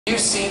You've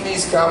seen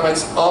these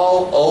comments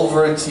all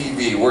over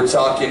TV. We're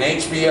talking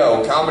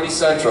HBO, Comedy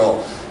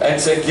Central.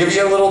 And to give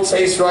you a little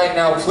taste right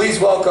now, please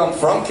welcome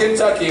from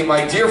Kentucky,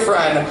 my dear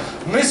friend,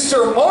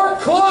 Mr.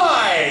 Mark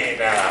Klein.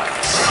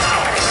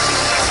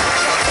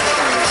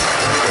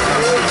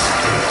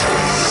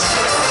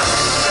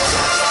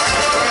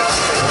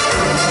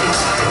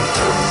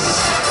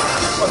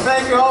 Well,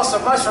 thank you all so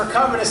much for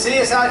coming to see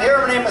us out here.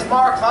 My name is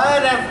Mark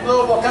Klein. I'm from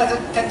Louisville,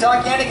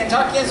 Kentucky. Any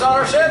Kentuckians on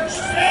our ship?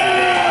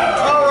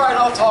 All right,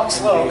 I'll talk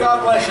slow.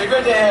 God bless you.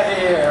 Good to have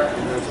you here.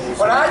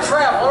 When I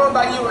travel, I don't know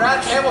about you, when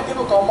I travel,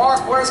 people go,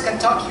 Mark, what is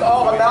Kentucky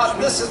all about?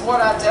 And this is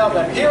what I tell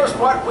them. Here's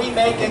what we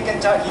make in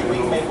Kentucky. We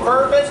make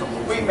bourbon,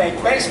 we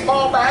make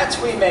baseball bats,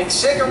 we make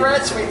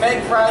cigarettes, we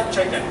make fried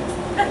chicken.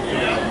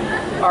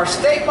 Our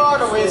state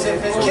motto is,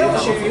 if it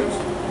kills you,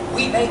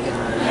 we make it.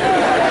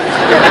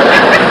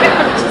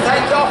 So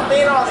thank you all for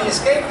being on the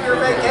Escape for your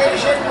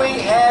vacation.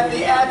 We have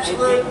the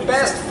absolute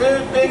best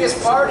food,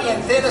 biggest party,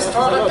 and thinnest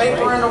toilet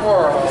paper in the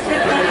world.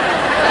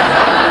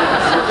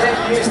 Get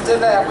used to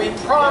that. We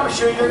promise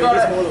you, you're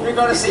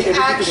gonna see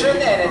action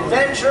and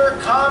adventure,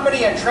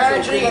 comedy and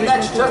tragedy, and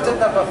that's just at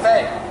the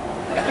buffet.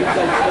 So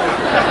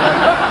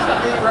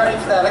be ready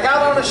for that. I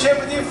got on the ship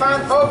with you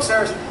fine folks.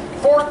 There's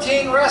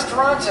 14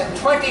 restaurants and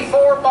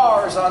 24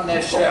 bars on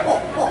this ship.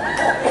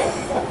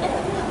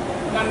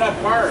 Not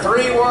enough bars.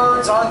 3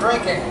 words on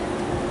drinking.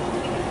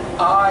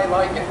 I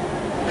like it.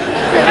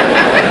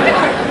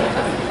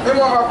 In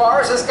one of our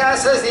bars, this guy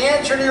says the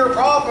answer to your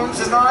problems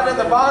is not in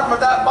the bottom of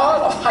that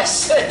bottle. I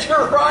said,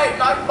 you're right,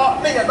 and I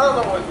bought me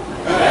another one.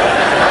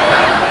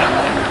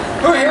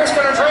 Who here is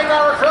going to drink on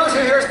our cruise?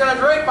 Who here is going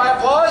to drink? By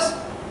applause.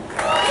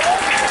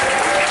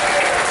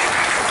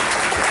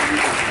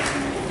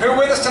 Who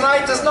with us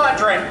tonight does not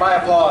drink? By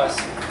applause.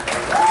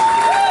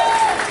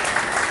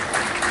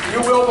 You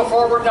will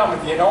before we're done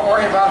with you. Don't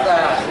worry about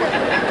that.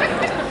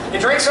 You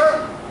drink,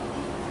 sir?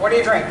 What do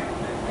you drink?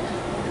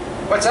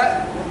 What's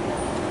that?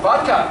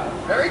 Vodka.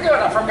 Very good.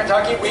 I'm from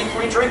Kentucky.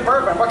 We drink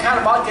bourbon. What kind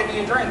of vodka do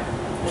you drink?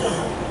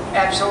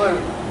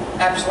 Absolute.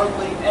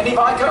 Absolutely. Any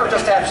vodka or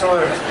just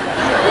absolute?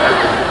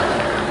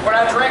 When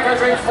I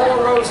drink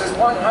Four Roses,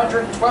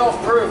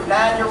 112 proof,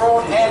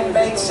 9-year-old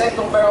handmade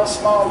single barrel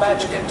small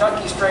batch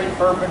Kentucky straight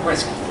bourbon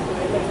whiskey.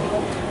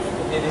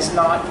 It is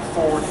not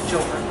for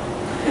children.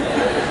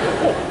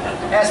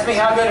 Ask me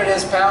how good it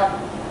is, pal.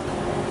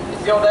 You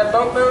feel that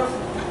boat move?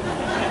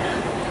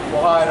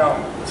 Well, I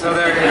don't. So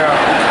there you go.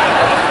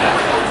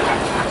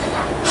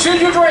 Should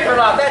you drink or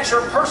not? That's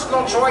your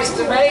personal choice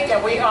to make,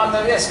 and we on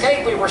the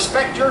Escape, we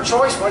respect your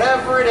choice,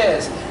 whatever it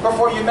is.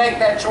 Before you make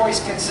that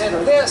choice,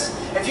 consider this.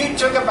 If you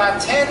took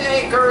about 10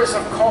 acres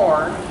of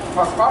corn,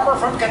 a farmer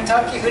from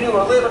Kentucky who knew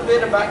a little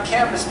bit about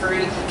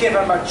chemistry, give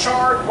him a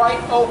charred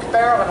white oak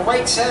barrel and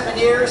wait 7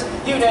 years,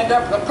 you'd end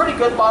up with a pretty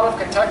good bottle of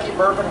Kentucky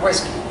bourbon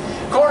whiskey.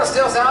 Corn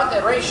distills out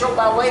at a ratio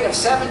by weight of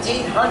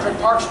 1,700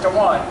 parts to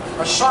 1.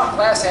 A shot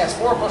glass has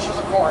 4 bushels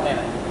of corn in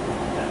it.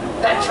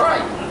 That's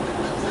right.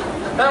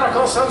 The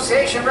Medical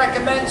Association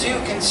recommends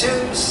you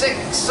consume 6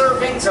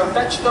 servings of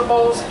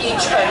vegetables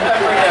each and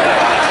every day.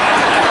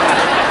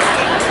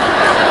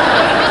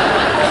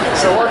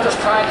 So we're just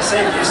trying to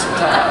save you some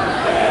time.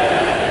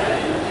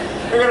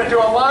 You're going to do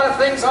a lot of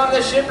things on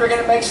this ship. You're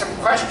going to make some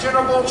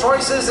questionable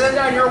choices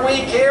on your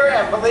week here,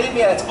 and believe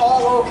me, it's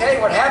all okay.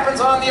 What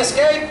happens on the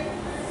Escape?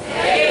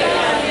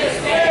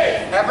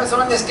 Happens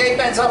on the Escape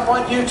ends up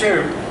on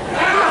YouTube.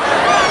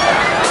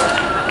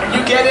 When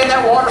you get in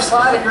that water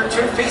slide in your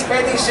 2-piece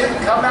bathing suit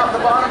and come out the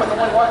bottom with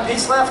only 1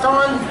 piece left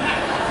on,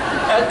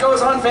 that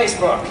goes on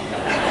Facebook.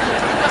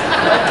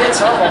 That gets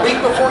home a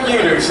week before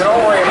you do, so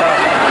don't worry about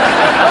it.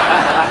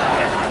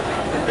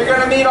 You're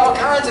going to meet all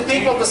kinds of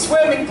people at the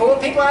swimming pool.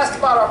 People ask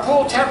about our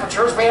pool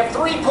temperatures. We have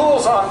 3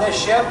 pools on this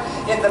ship.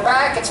 In the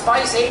back, it's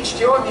Spice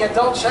H2O. In the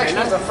adult section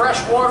is the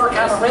freshwater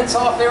kind of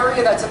rinse-off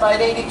area. That's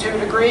about 82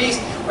 degrees.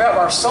 We have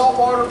our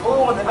saltwater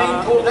pool in the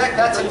main pool deck.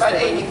 That's about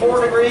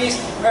 84 degrees.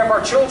 We have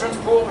our children's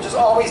pool, which is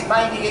always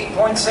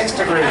 98.6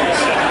 degrees.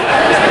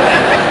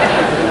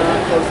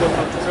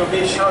 So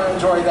be sure to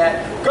enjoy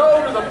that. Go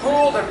to the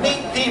pool to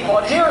meet people.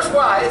 And here's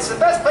why. It's the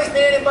best place to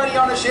meet anybody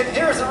on the ship.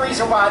 Here's the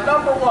reason why.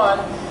 Number 1,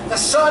 the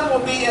sun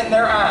will be in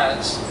their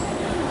eyes.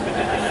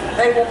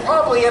 They will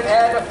probably have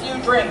had a few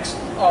drinks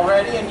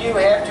already, and you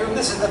have too.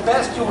 This is the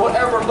best you will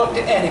ever look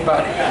to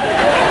anybody.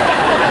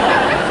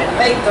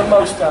 Make the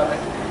most of it.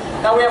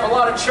 Now we have a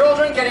lot of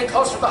children getting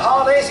closer to the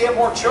holidays. You have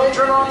more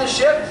children on the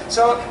ship.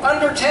 So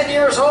under 10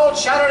 years old,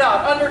 shout it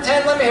out. Under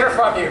 10, let me hear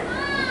from you.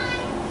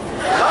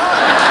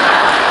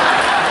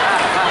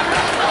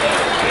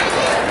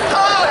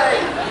 Hi!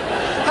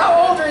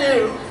 How old are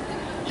you?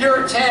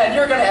 You're 10.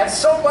 You're going to have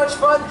so much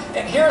fun,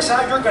 and here's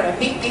how you're going to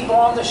meet people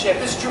on the ship.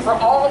 This is true for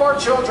all of our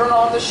children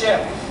on the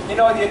ship. You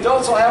know, the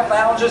adults will have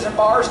lounges and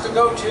bars to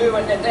go to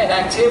and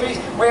activities.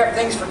 We have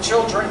things for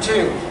children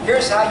too.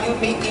 Here's how you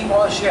meet people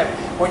on the ship.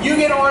 When you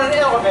get on an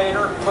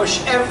elevator, push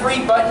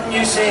every button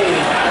you see.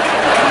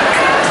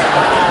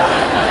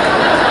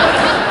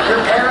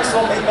 Your parents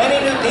will meet many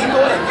new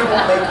people, and you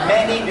will make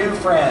many new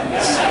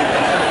friends.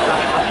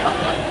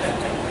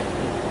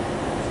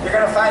 You're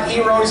going to find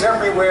heroes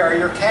everywhere.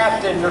 Your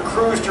captain, your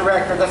cruise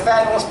director, the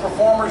fabulous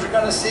performers you're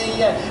going to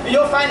see. And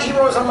you'll find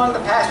heroes among the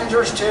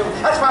passengers too.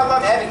 That's why I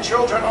love having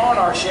children on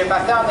our ship.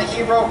 I found the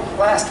hero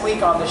last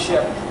week on the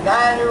ship.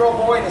 9-year-old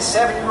boy and a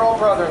 7-year-old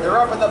brother. They're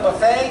up at the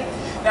buffet.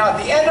 Now at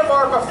the end of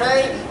our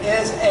buffet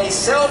is a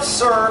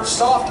self-serve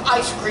soft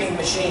ice cream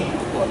machine.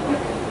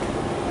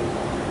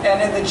 And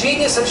in the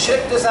genius of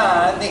ship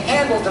design, the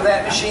handle to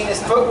that machine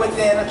is put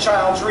within a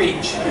child's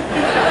reach.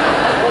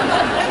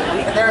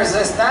 And there's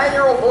this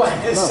 9-year-old boy,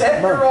 his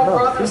 7-year-old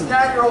brother's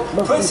 9-year-old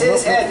puts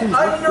his head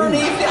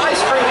underneath the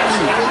ice cream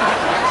machine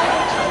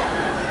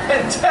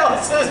and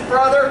tells his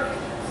brother,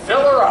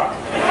 "Fill her up."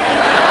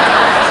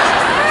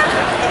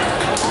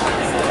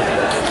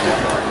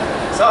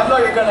 So I know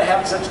you're going to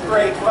have such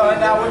great fun.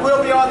 Now, we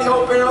will be on the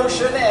open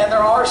ocean, and there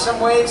are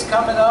some waves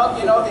coming up.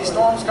 You know, these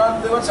storms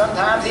come through, and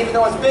sometimes, even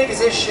though as big as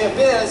this ship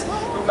is,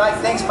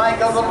 things might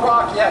get a little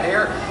rocky out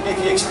here. If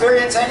you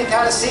experience any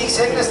kind of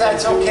seasickness,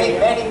 that's okay.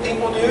 Many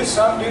people do,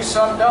 some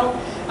don't.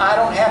 I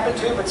don't happen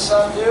to, but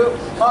some do.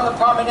 On the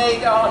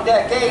promenade on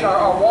deck 8,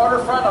 our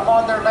waterfront, I'm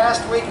on there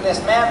last week, and this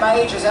man my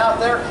age is out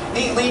there.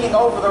 He's leaning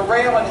over the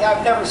rail, and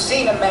I've never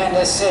seen a man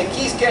this sick.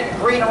 He's getting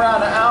green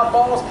around the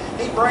eyeballs.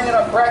 He's bringing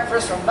up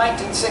breakfast from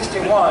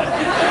 1961.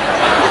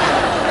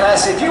 And I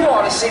said, "You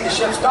want to see the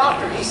ship's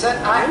doctor?" He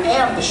said, "I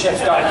am the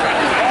ship's doctor."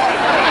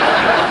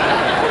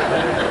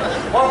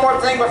 One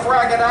more thing before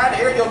I get out of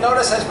here, you'll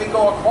notice as we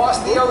go across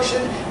the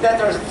ocean that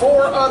there's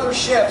 4 other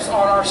ships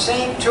on our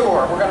same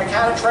tour. We're going to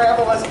kind of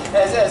travel as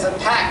a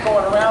pack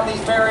going around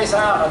these various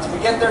islands. We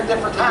get there at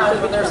different times,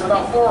 but there's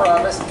about 4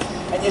 of us.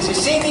 And as you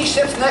see these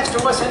ships next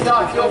to us in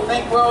dock, you'll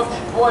think, well,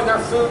 boy, their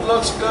food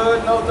looks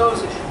good. No,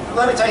 those.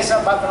 Let me tell you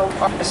something about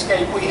the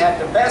Escape. We had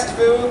the best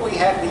food, we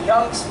had the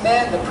youngest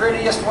men, the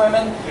prettiest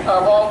women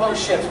of all those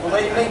ships,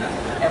 believe me.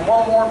 And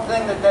one more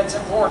thing that's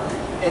important.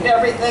 And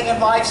everything in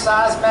life,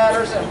 size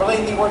matters, and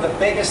believe me, we're the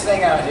biggest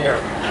thing out here.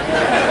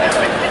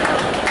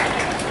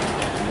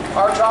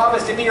 Our job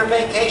is to be your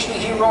vacation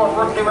hero, and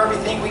we're going to do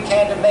everything we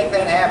can to make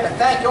that happen.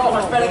 Thank you all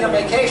for spending a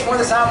vacation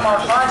with us. I'm Mark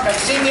Klein. Come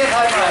see me at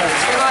Headliners.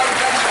 Good night.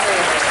 Thanks for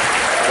being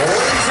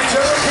here.